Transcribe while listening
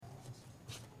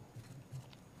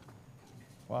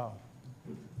Wow.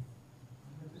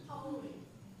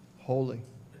 Holy.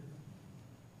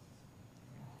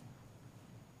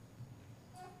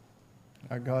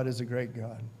 Our God is a great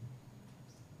God.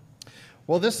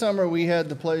 Well, this summer we had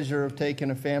the pleasure of taking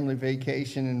a family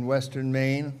vacation in western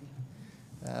Maine.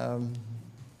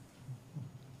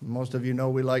 Most of you know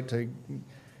we like to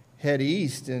head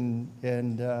east and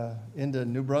into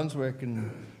New Brunswick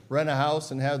and rent a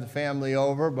house and have the family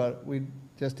over, but we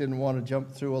just didn't want to jump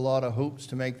through a lot of hoops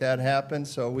to make that happen,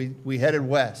 so we headed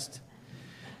west.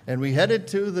 And we headed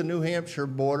to the New Hampshire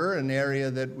border, an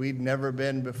area that we'd never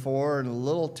been before, in a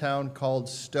little town called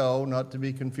Stowe, not to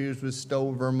be confused with Stowe,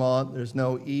 Vermont. There's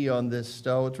no E on this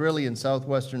Stowe. It's really in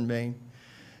southwestern Maine.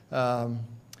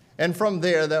 And from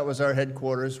there, that was our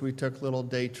headquarters. We took little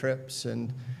day trips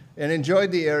and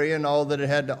enjoyed the area and all that it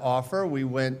had to offer. We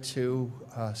went to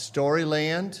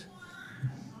Storyland.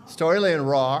 Storyland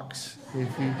rocks.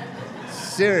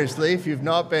 Seriously, if you've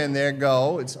not been there,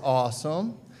 go. It's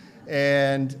awesome.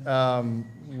 And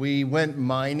we went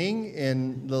mining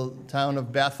in the town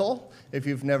of Bethel. If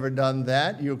you've never done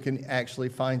that, you can actually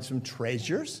find some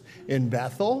treasures in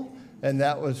Bethel, and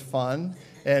that was fun.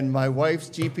 And my wife's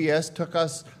GPS took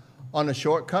us on a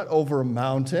shortcut over a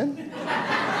mountain,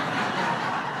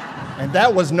 and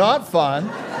that was not fun.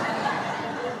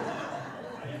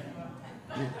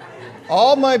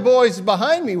 All my boys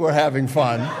behind me were having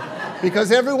fun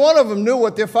because every one of them knew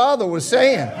what their father was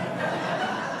saying.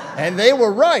 And they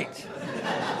were right.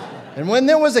 And when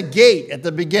there was a gate at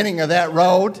the beginning of that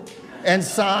road and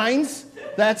signs,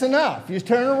 that's enough. You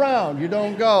turn around. You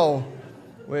don't go.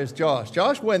 Where's Josh?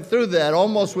 Josh went through that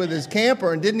almost with his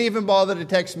camper and didn't even bother to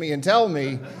text me and tell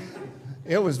me.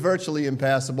 It was virtually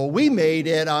impassable. We made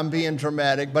it. I'm being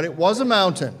dramatic, but it was a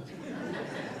mountain.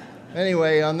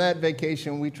 Anyway, on that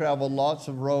vacation, we traveled lots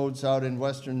of roads out in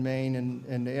western Maine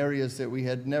and areas that we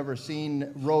had never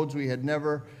seen, roads we had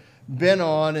never been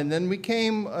on, and then we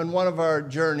came on one of our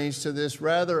journeys to this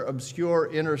rather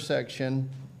obscure intersection,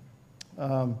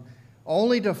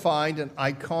 only to find an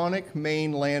iconic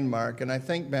Maine landmark, and I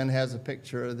think Ben has a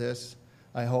picture of this,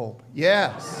 I hope.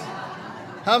 Yes.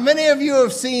 How many of you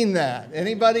have seen that?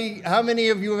 Anybody? How many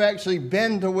of you have actually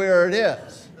been to where it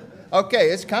is? Okay,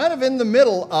 it's kind of in the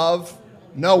middle of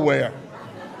nowhere.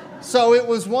 So it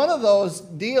was one of those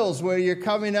deals where you're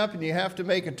coming up and you have to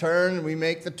make a turn, and we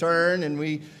make the turn, and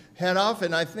we head off,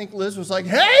 and I think Liz was like,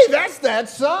 hey, that's that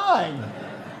sign.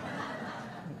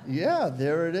 Yeah,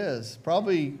 there it is.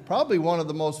 Probably one of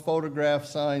the most photographed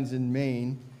signs in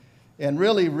Maine, and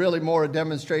really, really more a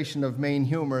demonstration of Maine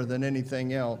humor than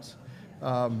anything else.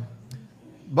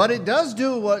 But it does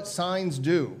do what signs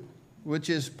do, which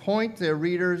is point their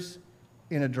readers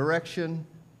in a direction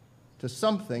to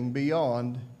something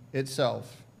beyond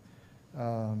itself,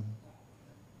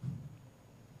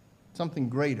 something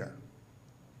greater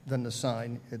than the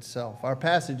sign itself. Our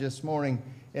passage this morning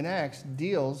in Acts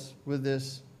deals with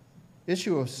this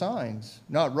issue of signs,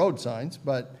 not road signs,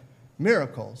 but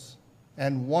miracles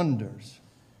and wonders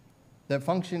that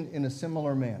function in a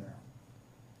similar manner.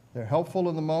 They're helpful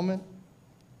in the moment,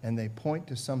 and they point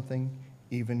to something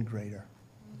even greater.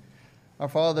 Our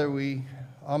Father, we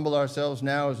humble ourselves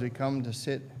now as we come to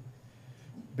sit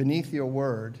beneath your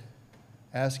word,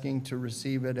 asking to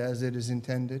receive it as it is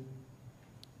intended,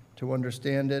 to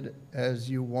understand it as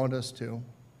you want us to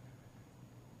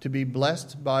be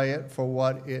blessed by it for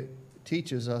what it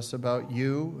teaches us about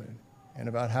you and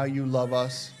about how you love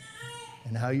us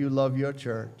and how you love your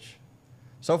church.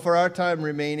 So for our time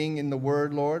remaining in the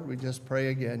word, Lord, we just pray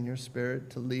again your Spirit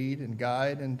to lead and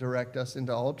guide and direct us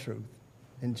into all truth.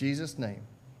 In Jesus' name,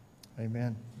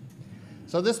 amen.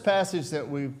 So this passage that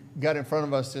we've got in front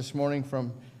of us this morning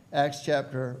from Acts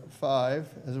chapter 5,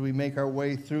 as we make our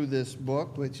way through this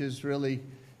book, which is really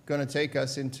going to take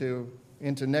us into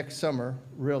next summer,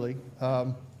 really.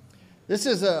 This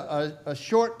is a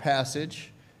short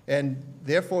passage, and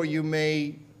therefore you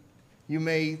may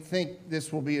think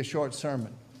this will be a short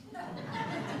sermon.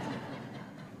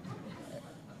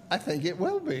 I think it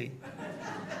will be.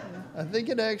 I think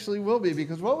it actually will be,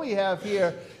 because what we have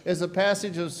here is a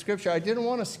passage of Scripture. I didn't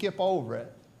want to skip over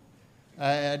it.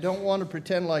 I don't want to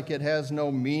pretend like it has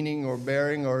no meaning or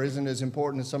bearing or isn't as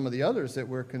important as some of the others that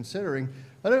we're considering.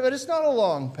 But it's not a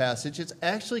long passage. It's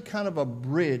actually kind of a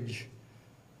bridge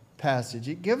passage.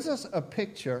 It gives us a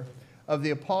picture of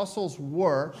the apostles'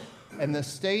 work and the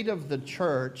state of the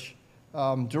church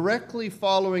directly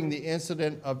following the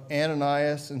incident of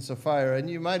Ananias and Sapphira. And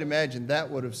you might imagine that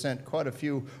would have sent quite a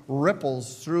few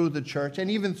ripples through the church and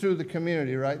even through the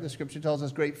community, right? The Scripture tells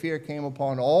us great fear came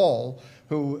upon all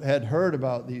who had heard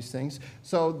about these things.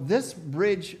 So this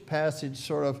bridge passage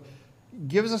sort of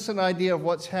gives us an idea of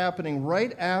what's happening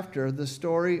right after the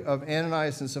story of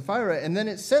Ananias and Sapphira, and then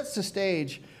it sets the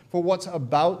stage for what's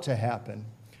about to happen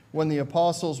when the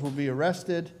apostles will be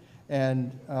arrested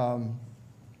and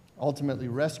ultimately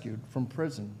rescued from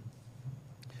prison.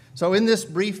 So in this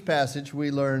brief passage,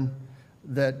 we learn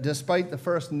that despite the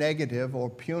first negative or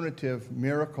punitive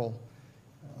miracle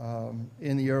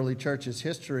in the early church's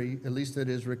history, at least it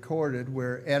is recorded,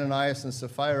 where Ananias and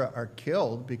Sapphira are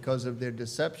killed because of their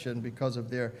deception, because of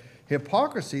their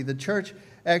hypocrisy, the church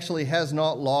actually has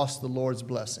not lost the Lord's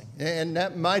blessing. And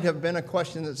that might have been a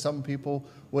question that some people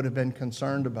would have been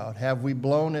concerned about. Have we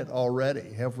blown it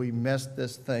already? Have we messed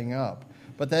this thing up?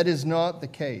 But that is not the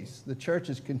case. The church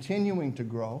is continuing to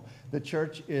grow. The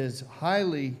church is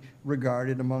highly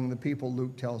regarded among the people,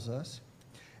 Luke tells us.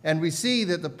 And we see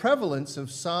that the prevalence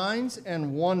of signs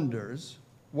and wonders,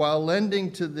 while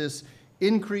lending to this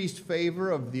increased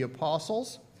favor of the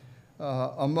apostles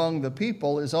among the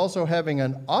people, is also having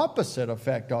an opposite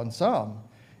effect on some.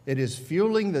 It is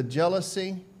fueling the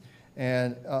jealousy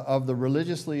of the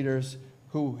religious leaders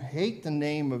who hate the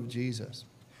name of Jesus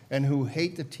and who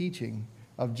hate the teaching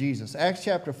of Jesus. Acts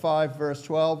chapter 5, verse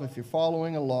 12, if you're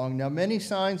following along. Now many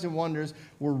signs and wonders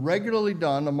were regularly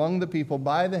done among the people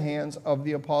by the hands of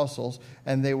the apostles,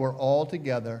 and they were all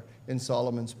together in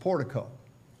Solomon's portico.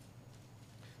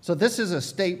 So this is a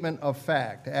statement of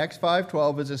fact. Acts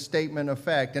 5:12 is a statement of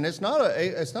fact, and it's not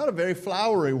a very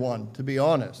flowery one, to be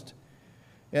honest.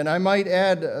 And I might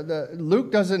add,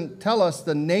 Luke doesn't tell us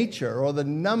the nature or the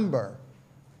number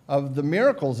of the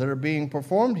miracles that are being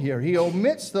performed here. He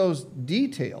omits those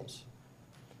details.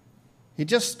 He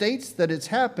just states that it's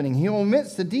happening. He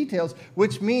omits the details,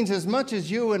 which means as much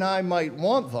as you and I might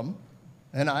want them,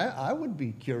 and I would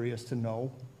be curious to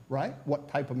know, right, what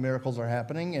type of miracles are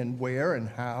happening and where and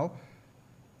how.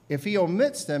 If he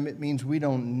omits them, it means we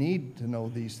don't need to know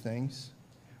these things,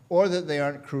 or that they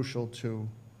aren't crucial to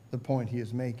the point he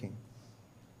is making.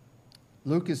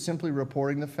 Luke is simply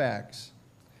reporting the facts,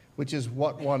 which is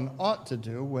what one ought to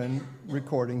do when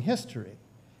recording history.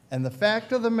 And the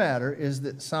fact of the matter is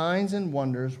that signs and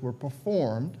wonders were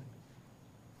performed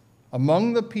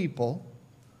among the people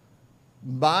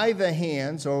by the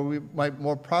hands, or we might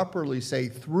more properly say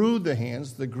through the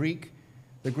hands, the Greek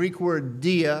word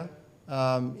dia,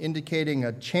 indicating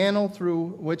a channel through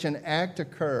which an act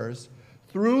occurs,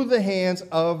 through the hands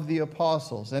of the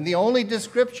apostles. And the only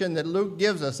description that Luke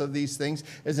gives us of these things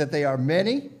is that they are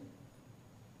many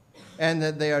and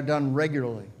that they are done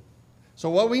regularly. So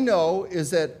what we know is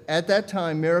that at that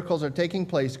time, miracles are taking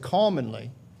place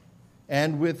commonly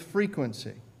and with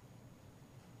frequency.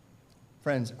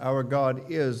 Friends, our God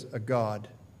is a God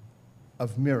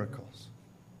of miracles.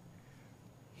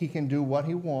 He can do what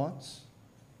he wants,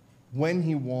 when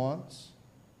he wants,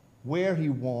 where he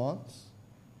wants,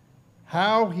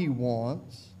 how he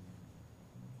wants,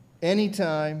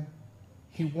 anytime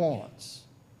he wants.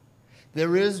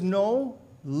 There is no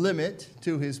limit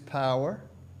to his power,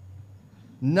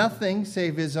 nothing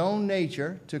save his own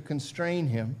nature to constrain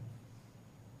him.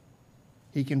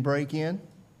 He can break in,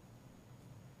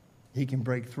 he can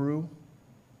break through,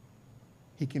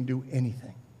 he can do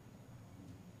anything.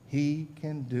 He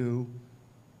can do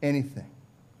anything.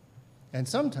 And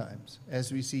sometimes,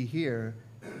 as we see here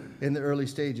in the early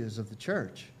stages of the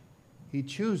church, he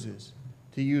chooses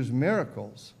to use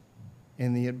miracles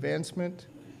in the advancement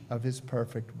of his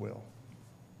perfect will.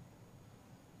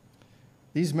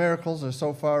 These miracles are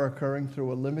so far occurring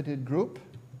through a limited group,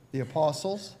 the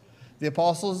apostles. The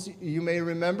apostles, you may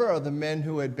remember, are the men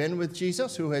who had been with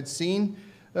Jesus, who had seen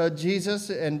Jesus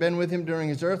and been with him during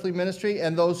his earthly ministry,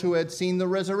 and those who had seen the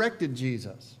resurrected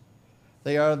Jesus.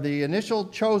 They are the initial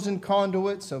chosen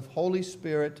conduits of Holy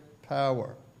Spirit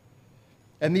power.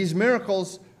 And these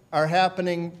miracles are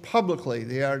happening publicly.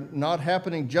 They are not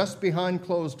happening just behind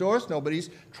closed doors. Nobody's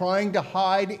trying to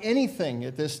hide anything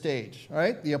at this stage,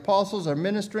 right? The apostles are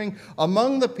ministering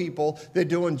among the people. They're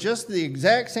doing just the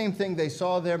exact same thing they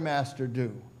saw their master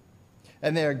do.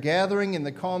 And they are gathering in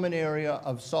the common area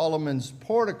of Solomon's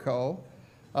portico,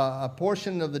 a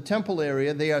portion of the temple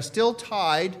area. They are still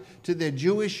tied to their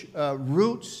Jewish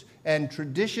roots and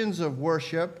traditions of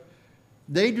worship.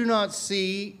 They do not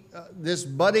see this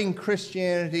budding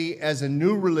Christianity as a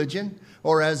new religion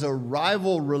or as a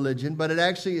rival religion, but it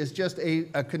actually is just a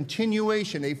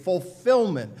continuation, a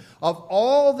fulfillment of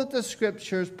all that the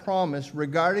Scriptures promise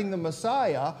regarding the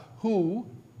Messiah, who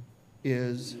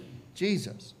is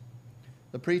Jesus.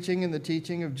 The preaching and the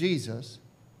teaching of Jesus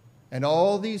and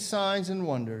all these signs and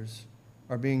wonders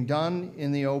are being done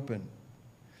in the open.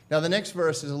 Now, the next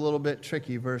verse is a little bit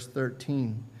tricky, verse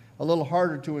 13. a little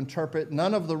harder to interpret.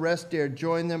 None of the rest dared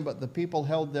join them, but the people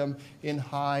held them in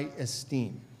high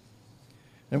esteem.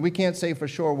 And we can't say for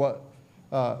sure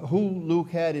who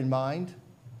Luke had in mind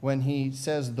when he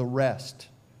says the rest.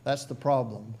 That's the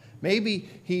problem. Maybe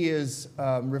he is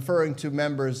referring to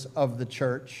members of the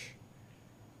church,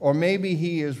 or maybe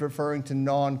he is referring to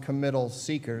non-committal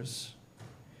seekers.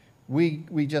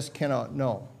 We just cannot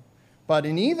know. But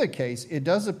in either case, it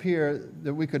does appear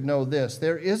that we could know this.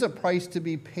 There is a price to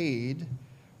be paid,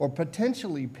 or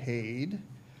potentially paid,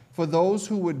 for those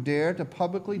who would dare to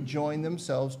publicly join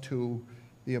themselves to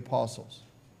the apostles,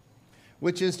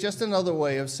 which is just another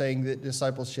way of saying that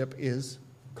discipleship is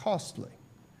costly.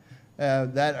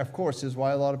 That, of course, is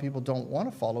why a lot of people don't want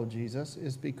to follow Jesus,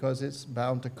 is because it's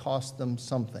bound to cost them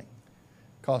something.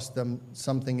 Cost them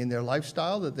something in their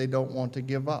lifestyle that they don't want to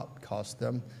give up. Cost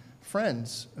them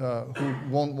friends who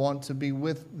won't want to be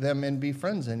with them and be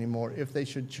friends anymore if they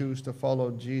should choose to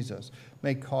follow Jesus.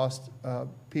 May cost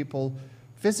people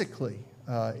physically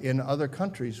in other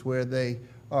countries where they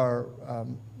are,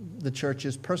 the church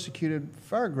is persecuted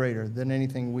far greater than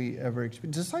anything we ever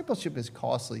experienced. Discipleship is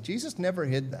costly. Jesus never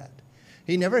hid that.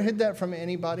 He never hid that from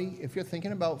anybody. If you're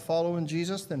thinking about following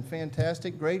Jesus, then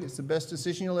fantastic, great. It's the best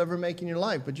decision you'll ever make in your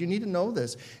life. But you need to know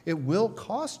this. It will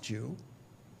cost you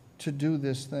to do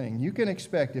this thing. You can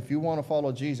expect, if you want to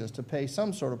follow Jesus, to pay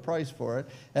some sort of price for it.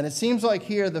 And it seems like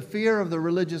here the fear of the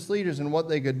religious leaders and what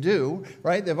they could do,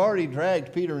 right? They've already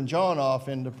dragged Peter and John off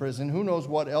into prison. Who knows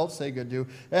what else they could do?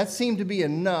 That seemed to be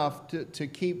enough to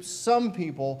keep some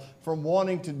people from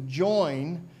wanting to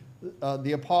join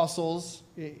the apostles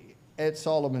at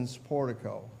Solomon's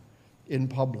portico in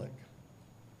public.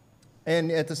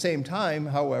 And at the same time,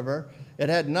 however, it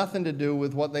had nothing to do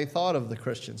with what they thought of the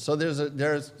Christians. So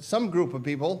there's some group of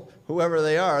people, whoever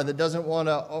they are, that doesn't want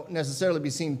to necessarily be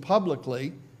seen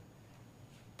publicly,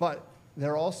 but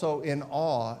they're also in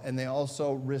awe, and they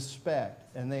also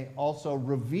respect, and they also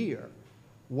revere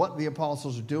what the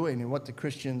apostles are doing and what the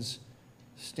Christians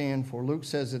stand for. Luke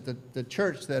says that the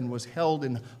church then was held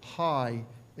in high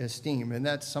esteem, and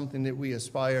that's something that we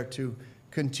aspire to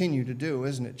continue to do,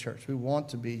 isn't it, church? We want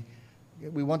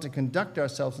to conduct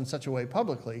ourselves in such a way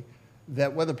publicly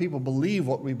that whether people believe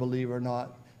what we believe or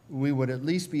not, we would at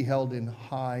least be held in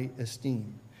high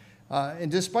esteem.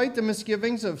 And despite the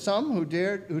misgivings of some who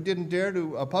didn't dare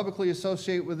to publicly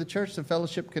associate with the church, the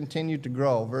fellowship continued to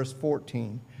grow. Verse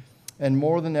 14, and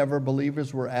more than ever,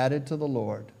 believers were added to the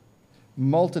Lord,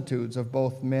 multitudes of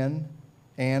both men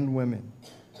and women.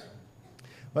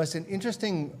 Well, it's an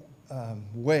interesting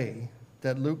way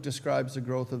that Luke describes the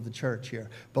growth of the church here.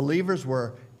 Believers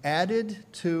were added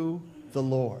to the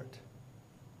Lord.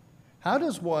 How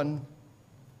does one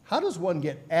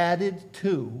get added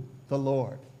to the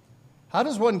Lord? How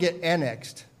does one get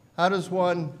annexed? How does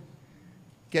one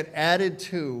get added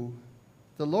to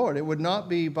the Lord? It would not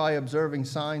be by observing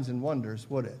signs and wonders,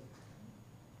 would it?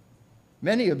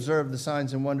 Many observed the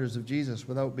signs and wonders of Jesus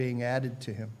without being added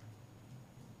to him.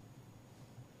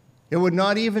 It would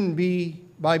not even be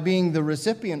by being the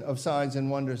recipient of signs and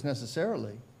wonders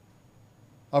necessarily,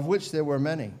 of which there were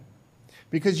many.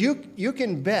 Because you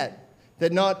can bet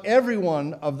that not every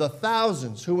one of the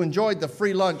thousands who enjoyed the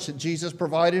free lunch that Jesus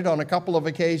provided on a couple of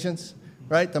occasions,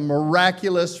 right? The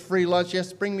miraculous free lunch.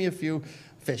 Yes, bring me a few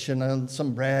fish and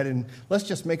some bread, and let's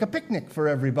just make a picnic for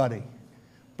everybody.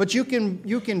 But you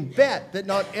can bet that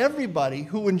not everybody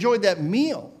who enjoyed that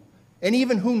meal, and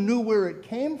even who knew where it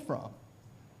came from,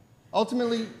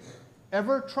 ultimately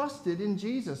ever trusted in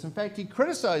Jesus. In fact, he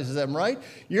criticizes them, right?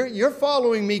 You're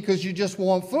following me because you just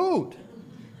want food.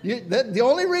 The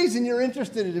only reason you're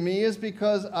interested in me is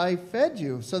because I fed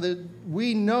you. So that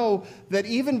we know that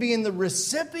even being the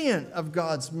recipient of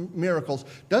God's miracles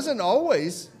doesn't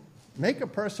always make a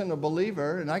person a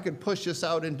believer. And I could push this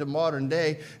out into modern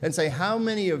day and say, how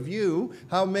many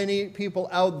people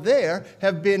out there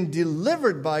have been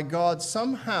delivered by God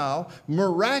somehow,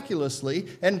 miraculously?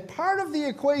 And part of the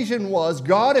equation was,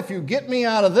 God, if you get me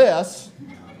out of this,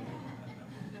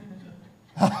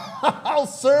 I'll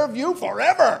serve you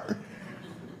forever.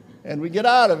 And we get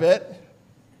out of it,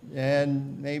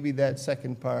 and maybe that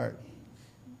second part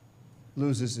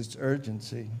loses its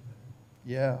urgency.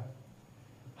 Yeah.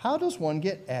 How does one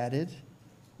get added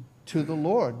to the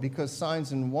Lord? Because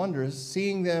signs and wonders,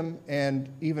 seeing them and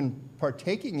even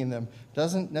partaking in them,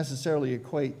 doesn't necessarily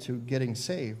equate to getting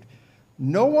saved.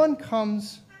 No one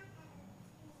comes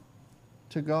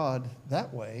to God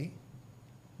that way.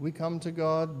 We come to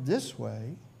God this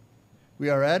way.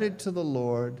 We are added to the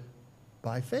Lord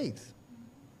by faith.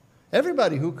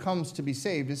 Everybody who comes to be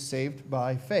saved is saved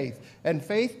by faith. And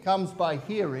faith comes by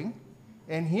hearing.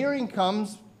 And hearing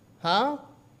comes how?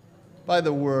 by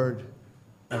the word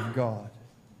of God.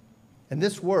 And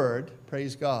this word,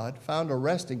 praise God, found a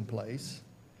resting place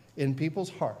in people's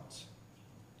hearts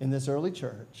in this early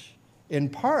church, in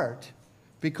part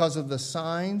because of the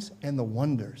signs and the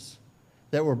wonders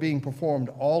that were being performed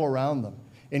all around them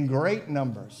in great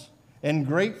numbers and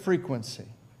great frequency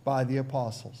by the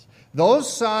apostles.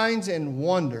 Those signs and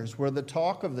wonders were the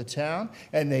talk of the town,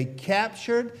 and they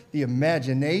captured the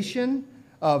imagination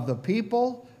of the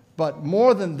people. But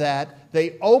more than that,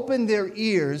 they opened their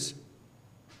ears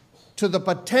to the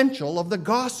potential of the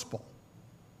gospel.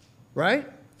 Right?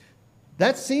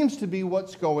 That seems to be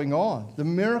what's going on. The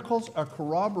miracles are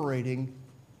corroborating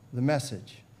the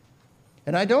message.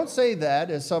 And I don't say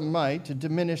that, as some might, to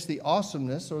diminish the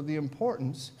awesomeness or the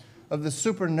importance of the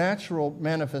supernatural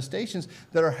manifestations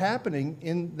that are happening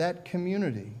in that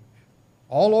community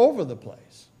all over the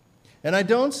place. And I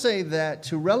don't say that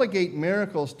to relegate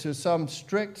miracles to some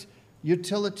strict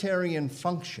utilitarian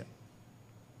function.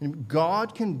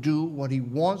 God can do what he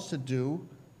wants to do,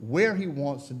 where he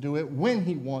wants to do it, when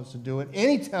he wants to do it,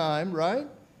 anytime, right?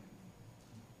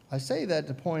 I say that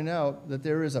to point out that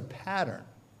there is a pattern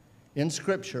in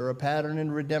Scripture, a pattern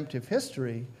in redemptive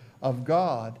history of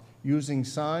God using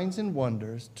signs and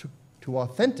wonders to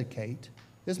authenticate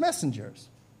his messengers.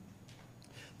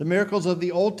 The miracles of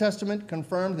the Old Testament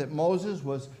confirmed that Moses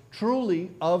was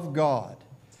truly of God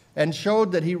and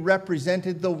showed that he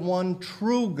represented the one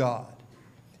true God,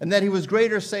 and that he was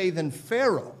greater, say, than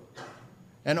Pharaoh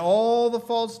and all the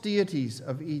false deities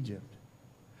of Egypt.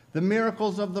 The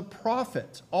miracles of the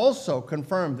prophets also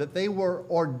confirmed that they were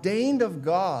ordained of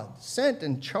God, sent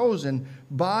and chosen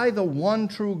by the one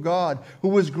true God, who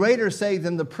was greater, say,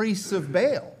 than the priests of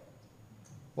Baal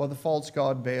or the false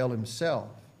god Baal himself.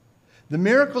 The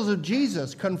miracles of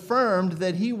Jesus confirmed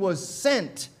that he was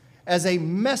sent as a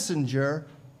messenger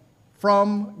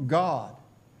from God.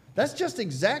 That's just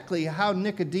exactly how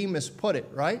Nicodemus put it,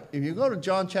 right? If you go to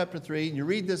John chapter 3 and you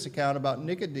read this account about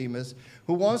Nicodemus,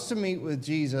 who wants to meet with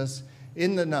Jesus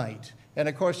in the night. And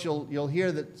of course, you'll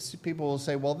hear that people will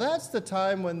say, well, that's the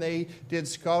time when they did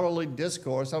scholarly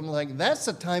discourse. I'm like, that's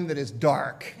the time that is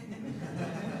dark.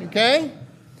 Okay?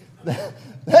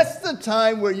 That's the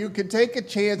time where you could take a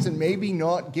chance and maybe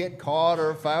not get caught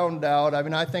or found out. I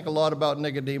mean, I think a lot about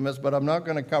Nicodemus, but I'm not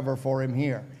going to cover for him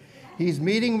here. He's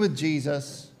meeting with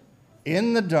Jesus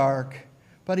in the dark,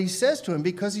 but he says to him,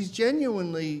 because he's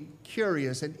genuinely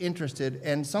curious and interested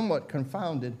and somewhat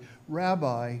confounded,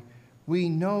 Rabbi, we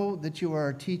know that you are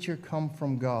a teacher come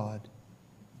from God,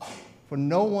 for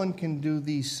no one can do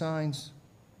these signs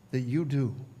that you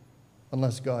do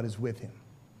unless God is with him.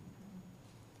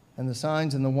 And the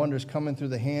signs and the wonders coming through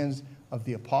the hands of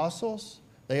the apostles,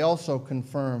 they also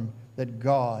confirm that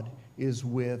God is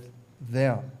with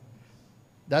them.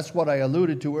 That's what I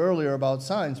alluded to earlier about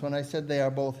signs when I said they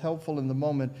are both helpful in the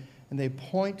moment and they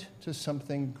point to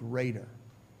something greater.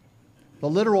 The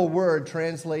literal word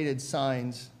translated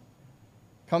signs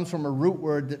comes from a root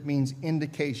word that means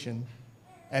indication,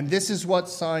 and this is what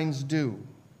signs do.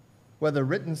 Whether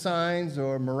written signs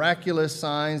or miraculous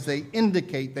signs, they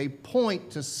indicate, they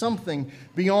point to something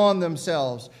beyond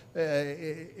themselves.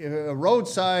 A road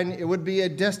sign, it would be a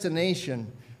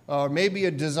destination or maybe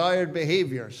a desired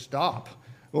behavior, stop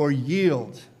or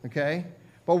yield, okay?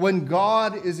 But when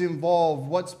God is involved,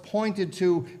 what's pointed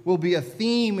to will be a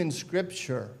theme in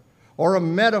Scripture or a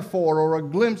metaphor or a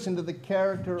glimpse into the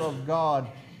character of God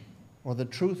or the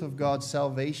truth of God's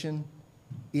salvation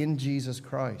in Jesus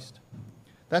Christ.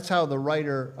 That's how the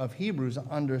writer of Hebrews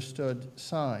understood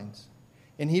signs.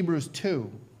 In Hebrews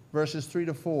 2, verses 3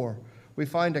 to 4, we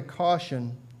find a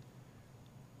caution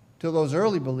to those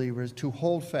early believers to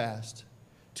hold fast,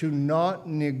 to not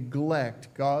neglect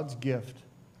God's gift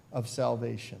of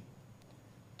salvation,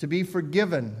 to be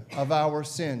forgiven of our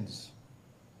sins,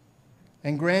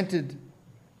 and granted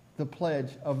the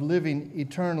pledge of living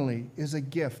eternally is a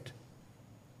gift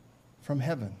from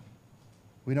heaven.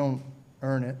 We don't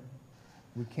earn it.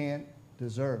 We can't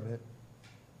deserve it.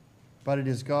 But it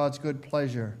is God's good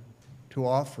pleasure to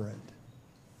offer it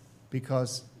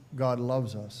because God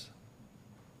loves us,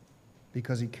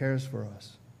 because he cares for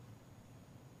us.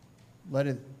 Let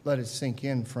it sink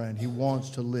in, friend. He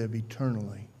wants to live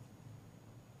eternally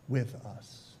with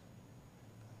us.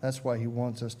 That's why he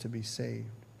wants us to be saved.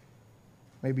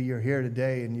 Maybe you're here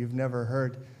today and you've never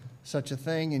heard such a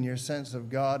thing, and your sense of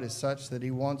God is such that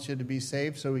he wants you to be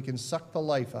saved so he can suck the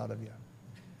life out of you,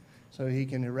 so he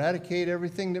can eradicate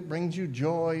everything that brings you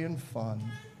joy and fun.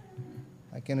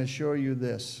 I can assure you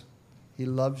this: he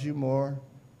loves you more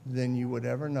than you would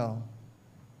ever know,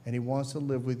 and he wants to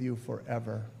live with you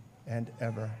forever and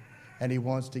ever, and he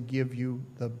wants to give you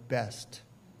the best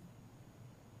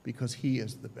because he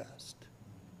is the best.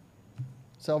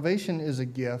 Salvation is a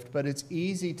gift, but it's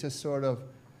easy to sort of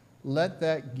let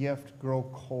that gift grow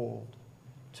cold,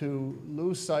 to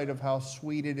lose sight of how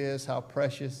sweet it is, how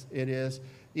precious it is,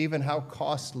 even how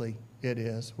costly it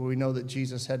is. We know that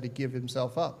Jesus had to give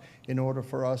himself up in order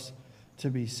for us to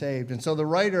be saved. And so the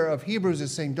writer of Hebrews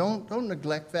is saying, don't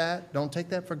neglect that. Don't take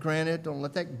that for granted. Don't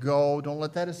let that go. Don't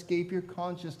let that escape your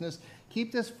consciousness.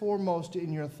 Keep this foremost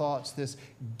in your thoughts, this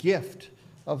gift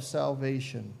of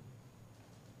salvation.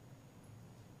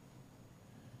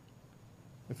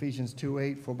 Ephesians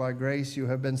 2:8, for by grace you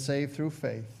have been saved through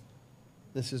faith.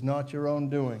 This is not your own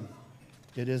doing.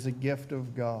 It is a gift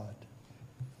of God.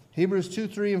 Hebrews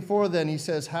 2:3 and 4, then he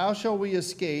says, how shall we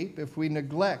escape if we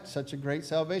neglect such a great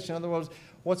salvation? In other words,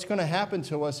 what's going to happen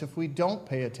to us if we don't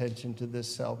pay attention to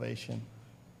this salvation?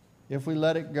 If we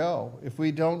let it go? If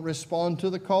we don't respond to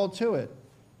the call to it?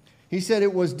 He said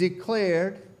it was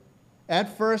declared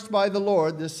at first by the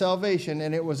Lord, this salvation,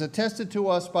 and it was attested to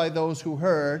us by those who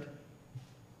heard.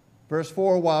 Verse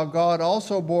 4, while God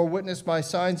also bore witness by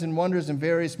signs and wonders and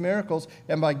various miracles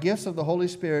and by gifts of the Holy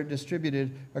Spirit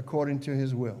distributed according to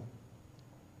his will.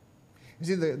 You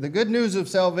see, the good news of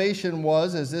salvation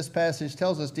was, as this passage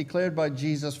tells us, declared by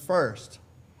Jesus first.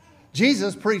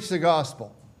 Jesus preached the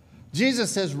gospel. Jesus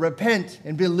says, repent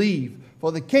and believe,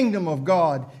 for the kingdom of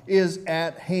God is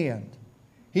at hand.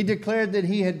 He declared that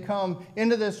he had come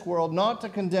into this world not to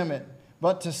condemn it,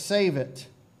 but to save it.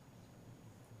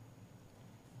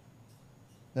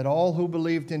 That all who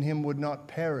believed in him would not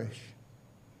perish,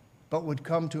 but would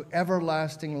come to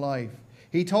everlasting life.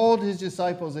 He told his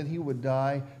disciples that he would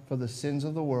die for the sins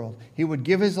of the world. He would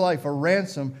give his life a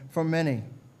ransom for many.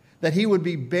 That he would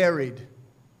be buried.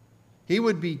 He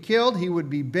would be killed, he would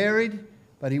be buried,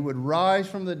 but he would rise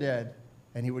from the dead,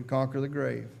 and he would conquer the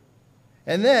grave.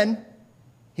 And then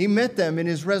he met them in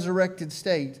his resurrected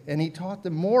state, and he taught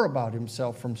them more about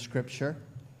himself from Scripture.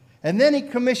 And then he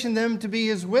commissioned them to be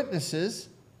his witnesses.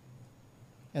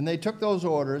 And they took those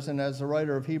orders, and as the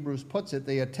writer of Hebrews puts it,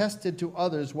 they attested to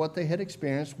others what they had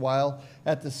experienced, while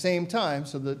at the same time,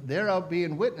 so that they're out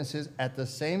being witnesses, at the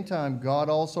same time, God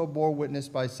also bore witness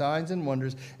by signs and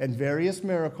wonders and various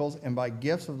miracles and by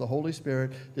gifts of the Holy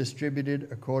Spirit distributed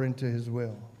according to his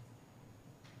will.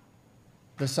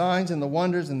 The signs and the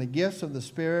wonders and the gifts of the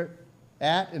Spirit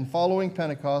at and following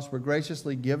Pentecost were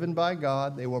graciously given by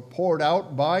God. They were poured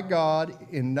out by God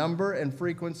in number and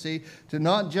frequency to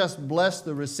not just bless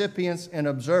the recipients and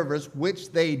observers,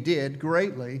 which they did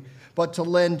greatly, but to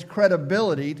lend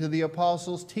credibility to the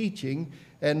apostles' teaching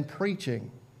and preaching.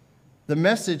 The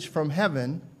message from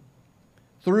heaven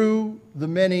through the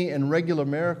many and regular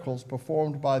miracles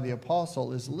performed by the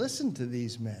apostle is, listen to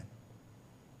these men.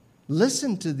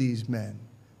 Listen to these men.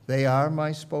 They are my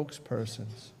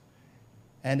spokespersons.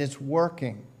 And it's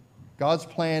working. God's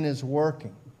plan is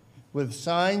working. With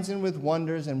signs and with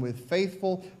wonders and with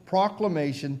faithful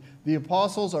proclamation, the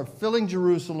apostles are filling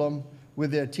Jerusalem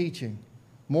with their teaching.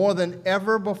 More than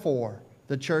ever before,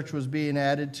 the church was being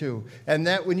added to. And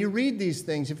that when you read these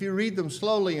things, if you read them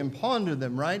slowly and ponder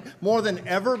them, right? More than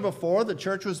ever before, the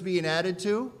church was being added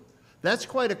to. That's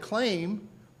quite a claim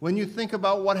when you think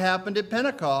about what happened at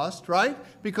Pentecost, right?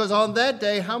 Because on that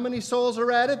day, how many souls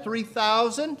are added?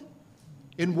 3,000?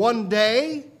 In one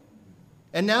day,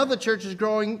 and now the church is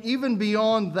growing even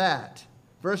beyond that.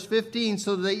 Verse 15,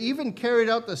 so they even carried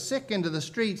out the sick into the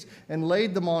streets and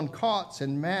laid them on cots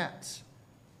and mats,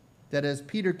 that as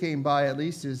Peter came by, at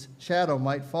least his shadow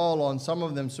might fall on some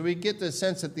of them. So we get the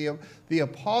sense that the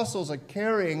apostles are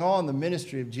carrying on the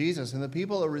ministry of Jesus, and the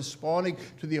people are responding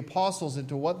to the apostles and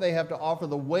to what they have to offer,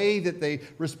 the way that they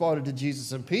responded to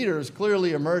Jesus. And Peter is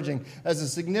clearly emerging as a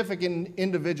significant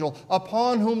individual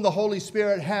upon whom the Holy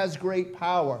Spirit has great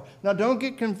power. Now, don't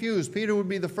get confused. Peter would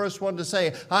be the first one to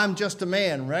say, I'm just a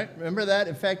man, right? Remember that?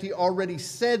 In fact, he already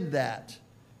said that.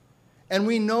 And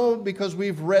we know, because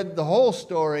we've read the whole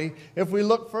story, if we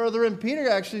look further, and Peter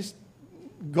actually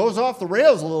goes off the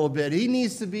rails a little bit. He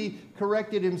needs to be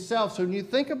corrected himself. So when you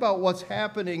think about what's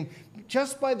happening,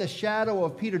 just by the shadow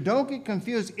of Peter, don't get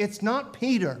confused. It's not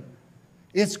Peter.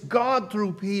 It's God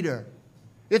through Peter.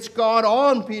 It's God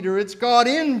on Peter. It's God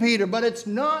in Peter. But it's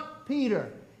not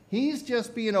Peter. He's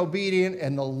just being obedient,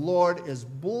 and the Lord is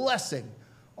blessing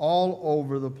all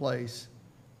over the place.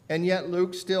 And yet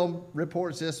Luke still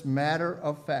reports this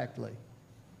matter-of-factly.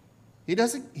 He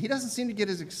doesn't seem to get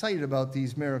as excited about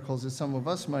these miracles as some of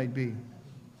us might be.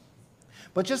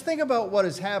 But just think about what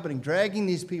is happening, dragging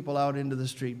these people out into the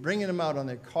street, bringing them out on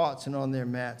their cots and on their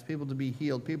mats, people to be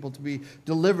healed, people to be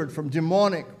delivered from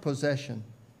demonic possession.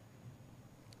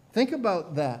 Think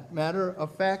about that,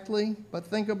 matter-of-factly, but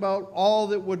think about all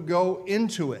that would go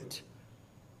into it.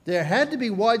 There had to be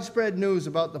widespread news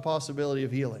about the possibility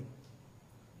of healing.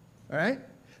 All right?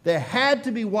 There had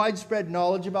to be widespread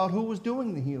knowledge about who was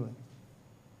doing the healing.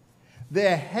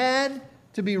 There had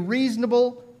to be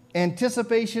reasonable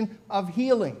anticipation of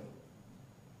healing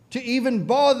to even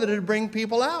bother to bring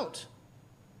people out.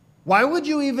 Why would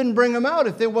you even bring them out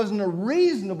if there wasn't a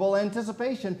reasonable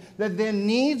anticipation that their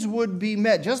needs would be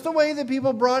met? Just the way that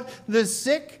people brought the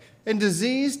sick and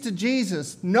diseased to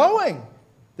Jesus, knowing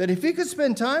that if he could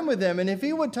spend time with them and if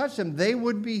he would touch them, they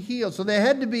would be healed. So there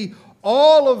had to be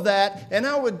all of that, and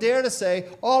I would dare to say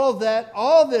all that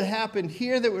happened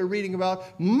here that we're reading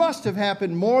about must have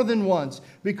happened more than once,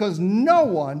 because no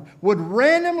one would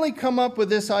randomly come up with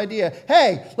this idea,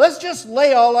 hey, let's just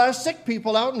lay all our sick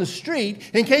people out in the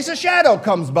street in case a shadow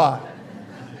comes by.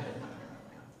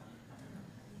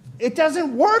 It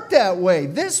doesn't work that way.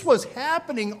 This was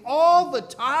happening all the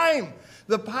time.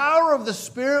 The power of the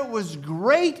Spirit was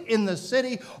great in the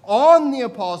city, on the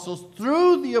apostles,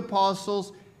 through the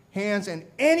apostles' hands, and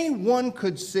anyone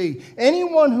could see.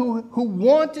 Anyone who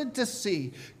wanted to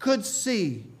see could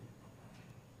see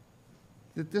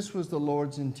that this was the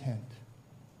Lord's intent.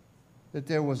 That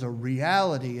there was a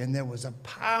reality and there was a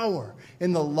power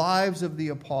in the lives of the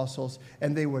apostles,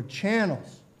 and they were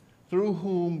channels through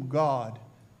whom God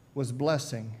was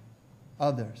blessing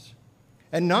others.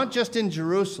 And not just in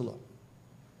Jerusalem.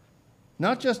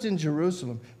 Not just in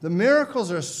Jerusalem. The miracles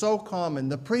are so common,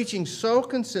 the preaching so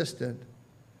consistent,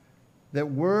 that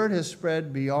word has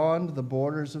spread beyond the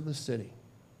borders of the city.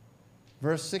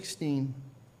 Verse 16,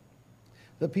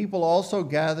 the people also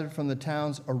gathered from the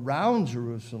towns around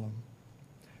Jerusalem,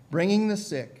 bringing the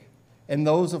sick and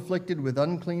those afflicted with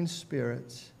unclean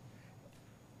spirits,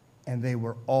 and they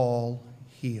were all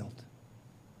healed.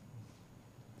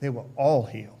 They were all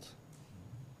healed.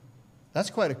 That's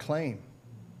quite a claim.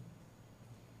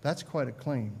 That's quite a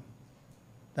claim.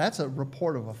 That's a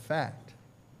report of a fact.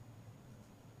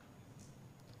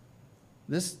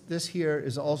 This here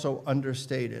is also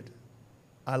understated.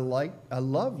 I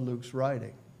love Luke's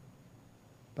writing,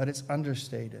 but it's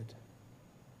understated.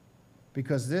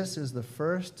 Because this is the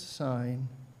first sign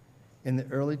in the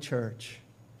early church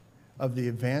of the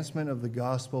advancement of the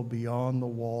gospel beyond the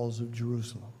walls of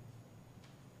Jerusalem.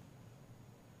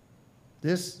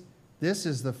 This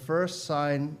is the first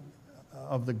sign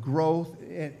of the growth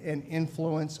and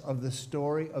influence of the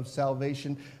story of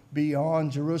salvation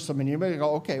beyond Jerusalem. And you may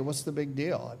go, okay, what's the big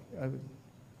deal?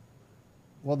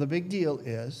 Well, the big deal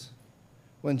is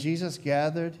when Jesus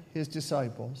gathered his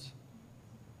disciples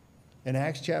in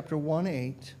Acts chapter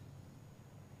 1:8,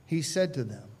 he said to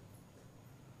them,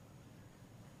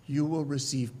 you will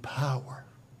receive power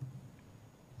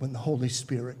when the Holy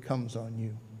Spirit comes on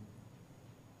you.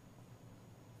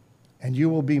 And you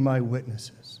will be my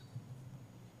witnesses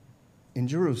in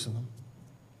Jerusalem,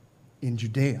 in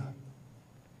Judea,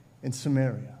 in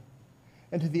Samaria,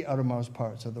 and to the uttermost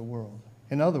parts of the world.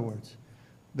 In other words,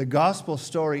 the gospel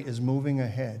story is moving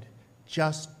ahead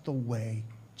just the way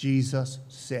Jesus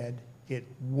said it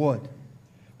would,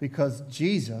 because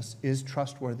Jesus is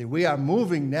trustworthy. We are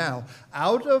moving now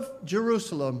out of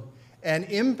Jerusalem and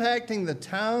impacting the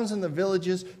towns and the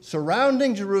villages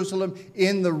surrounding Jerusalem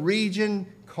in the region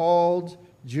called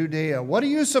Judea. What do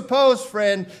you suppose,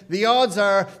 friend, the odds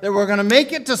are that we're going to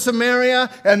make it to Samaria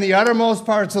and the uttermost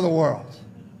parts of the world?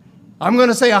 I'm going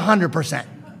to say 100%.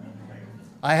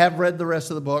 I have read the rest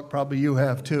of the book. Probably you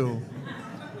have too.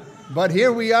 But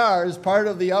here we are as part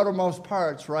of the outermost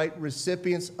parts, right?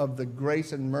 Recipients of the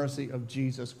grace and mercy of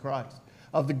Jesus Christ,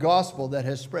 of the gospel that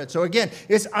has spread. So again,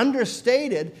 it's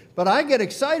understated, but I get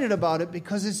excited about it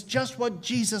because it's just what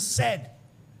Jesus said.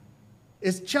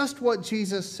 It's just what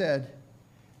Jesus said.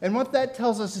 And what that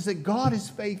tells us is that God is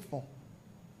faithful.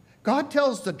 God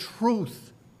tells the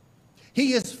truth.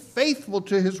 He is faithful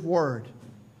to his word.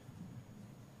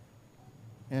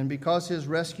 And because his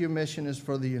rescue mission is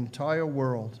for the entire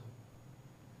world,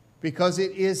 because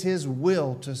it is his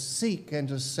will to seek and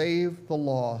to save the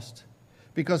lost,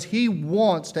 because he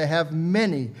wants to have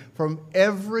many from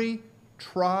every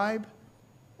tribe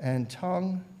and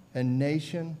tongue and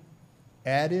nation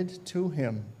added to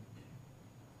him,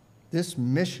 this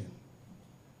mission,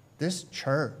 this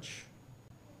church,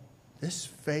 this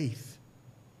faith,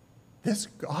 this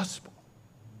gospel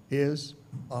is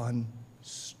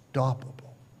unstoppable.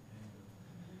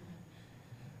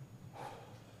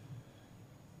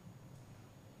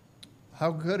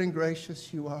 How good and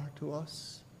gracious you are to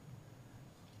us,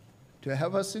 to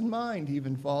have us in mind,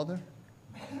 even, Father.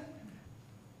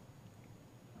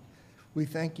 We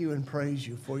thank you and praise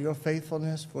you for your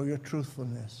faithfulness, for your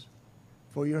truthfulness,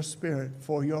 for your spirit,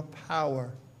 for your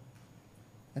power,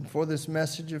 and for this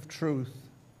message of truth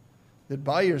that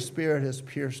by your Spirit has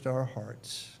pierced our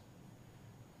hearts.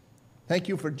 Thank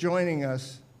you for joining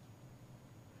us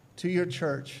to your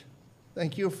church.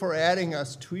 Thank you for adding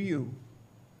us to you.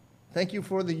 Thank you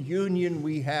for the union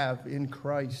we have in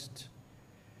Christ.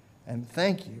 And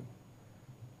thank you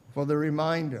for the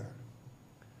reminder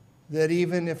that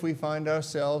even if we find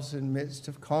ourselves in midst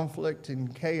of conflict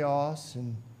and chaos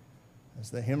and, as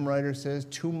the hymn writer says,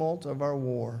 tumult of our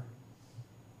war,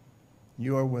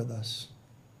 you are with us.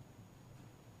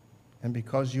 And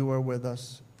because you are with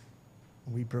us,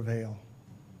 we prevail.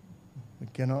 We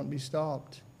cannot be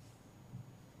stopped.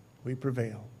 We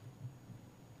prevail.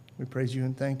 We praise you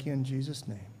and thank you in Jesus'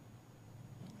 name.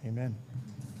 Amen.